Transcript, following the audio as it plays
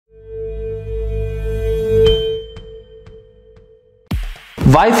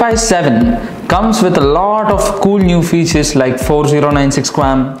Wi-Fi 7 comes with a lot of cool new features like 4096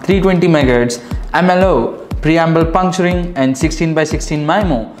 QAM, 320 MHz, MLO, preamble puncturing and 16x16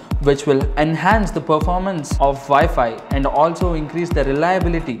 MIMO, which will enhance the performance of Wi-Fi and also increase the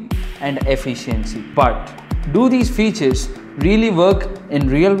reliability and efficiency. But do these features really work in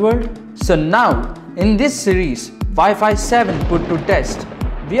real world? So now in this series Wi-Fi 7 put to test,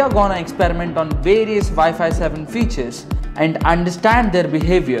 we are gonna experiment on various Wi-Fi 7 features and understand their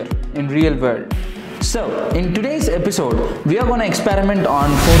behavior in real world. So in today's episode, we are gonna experiment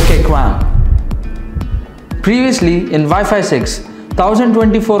on 4K QAM. Previously in Wi-Fi 6,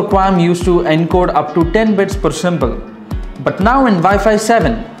 1024 QAM used to encode up to 10 bits per symbol. But now in Wi-Fi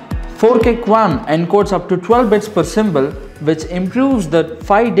 7, 4K QAM encodes up to 12 bits per symbol, which improves the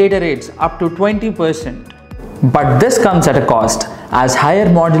PHY data rates up to 20%. But this comes at a cost, as higher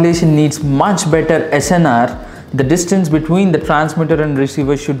modulation needs much better SNR. The distance between the transmitter and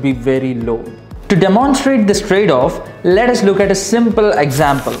receiver should be very low. To demonstrate this trade-off, let us look at a simple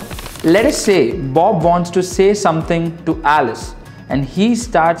example. Let us say Bob wants to say something to Alice and he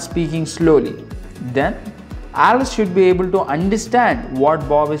starts speaking slowly. Then Alice should be able to understand what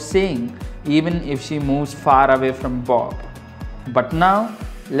Bob is saying even if she moves far away from Bob. But now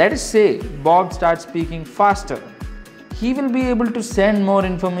let us say Bob starts speaking faster. He will be able to send more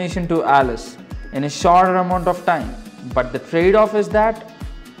information to Alice in a shorter amount of time, but the trade-off is that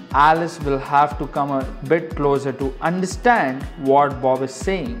Alice will have to come a bit closer to understand what Bob is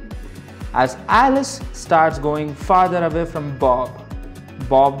saying. As Alice starts going farther away from Bob,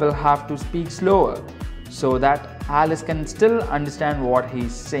 Bob will have to speak slower so that Alice can still understand what he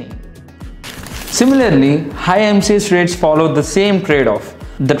is saying. Similarly, high MCS rates follow the same trade-off.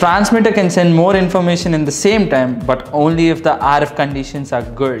 The transmitter can send more information in the same time, but only if the RF conditions are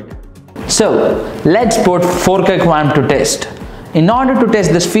good. So let's put 4K QAM to test. In order to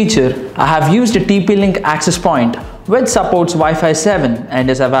test this feature, I have used a TP-Link access point which supports Wi-Fi 7 and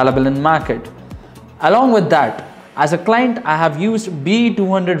is available in market. Along with that, as a client, I have used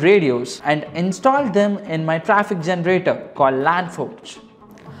B200 radios and installed them in my traffic generator called LANForge.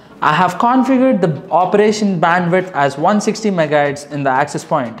 I have configured the operation bandwidth as 160 MHz in the access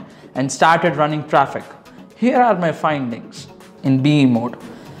point and started running traffic. Here are my findings. In BE mode,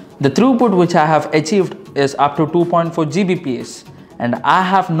 the throughput which I have achieved is up to 2.4 Gbps, and I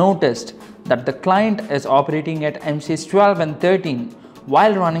have noticed that the client is operating at MCS 12 and 13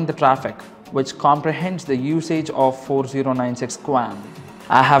 while running the traffic, which comprehends the usage of 4096 QAM.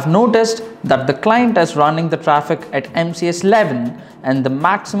 I have noticed that the client is running the traffic at MCS 11 and the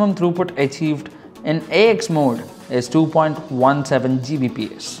maximum throughput achieved in AX mode is 2.17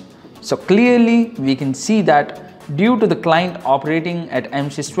 Gbps. So clearly we can see that due to the client operating at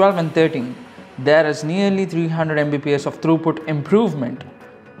MCS 12 and 13, there is nearly 300 Mbps of throughput improvement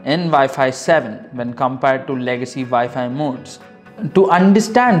in Wi-Fi 7 when compared to legacy Wi-Fi modes. To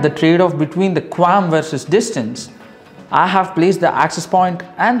understand the trade-off between the QAM versus distance, I have placed the access point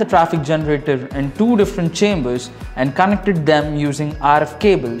and the traffic generator in two different chambers and connected them using RF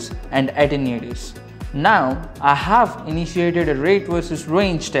cables and attenuators. Now I have initiated a rate versus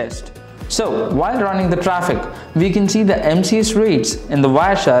range test. So while running the traffic, we can see the MCS rates in the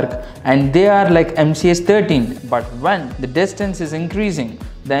Wireshark and they are like MCS 13, but when the distance is increasing,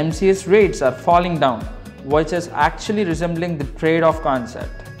 the MCS rates are falling down, which is actually resembling the trade-off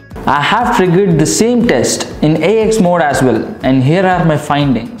concept. I have triggered the same test in AX mode as well, and here are my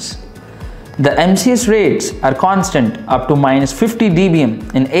findings. The MCS rates are constant up to -50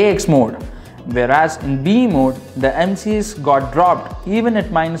 dBm in AX mode, whereas in BE mode, the MCS got dropped even at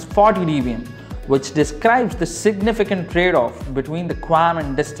 -40 dBm, which describes the significant trade-off between the QAM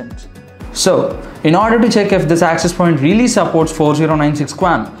and distance. So, in order to check if this access point really supports 4096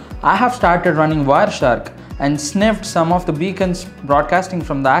 QAM, I have started running Wireshark and sniffed some of the beacons broadcasting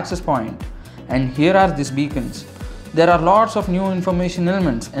from the access point. And here are these beacons. There are lots of new information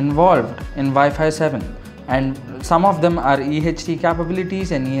elements involved in Wi-Fi 7, and some of them are EHT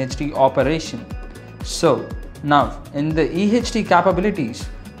capabilities and EHT operation. So now in the EHT capabilities,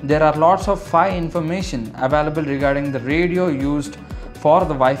 there are lots of PHY information available regarding the radio used for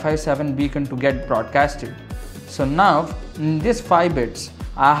the Wi-Fi 7 beacon to get broadcasted. So now in these 5 bits,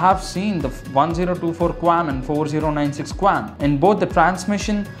 I have seen the 1024 QAM and 4096 QAM in both the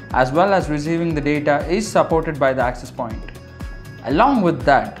transmission as well as receiving the data is supported by the access point. Along with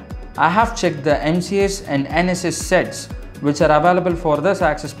that, I have checked the MCS and NSS sets which are available for this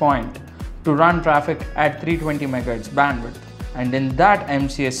access point to run traffic at 320 MHz bandwidth, and in that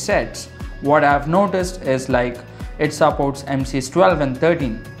MCS sets, what I have noticed is like it supports MCS 12 and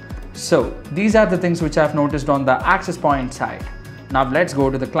 13. So these are the things which I have noticed on the access point side. Now let's go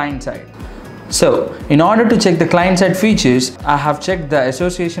to the client side. So, in order to check the client-side features, I have checked the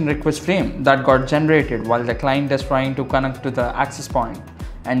association request frame that got generated while the client is trying to connect to the access point.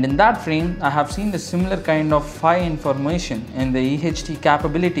 And in that frame, I have seen the similar kind of file information in the EHT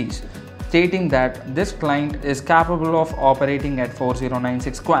capabilities, stating that this client is capable of operating at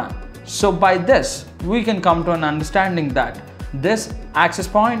 4096 QAM. So by this, we can come to an understanding that this access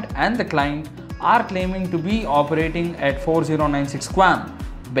point and the client are claiming to be operating at 4096 QAM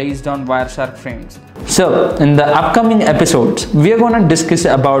based on Wireshark frames. So in the upcoming episodes, we are going to discuss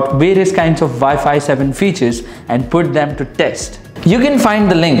about various kinds of Wi-Fi 7 features and put them to test. You can find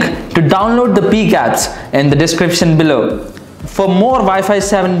the link to download the pcaps in the description below. For more Wi-Fi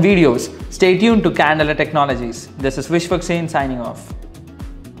 7 videos, stay tuned to Candela Technologies. This is Vishwak Sen signing off.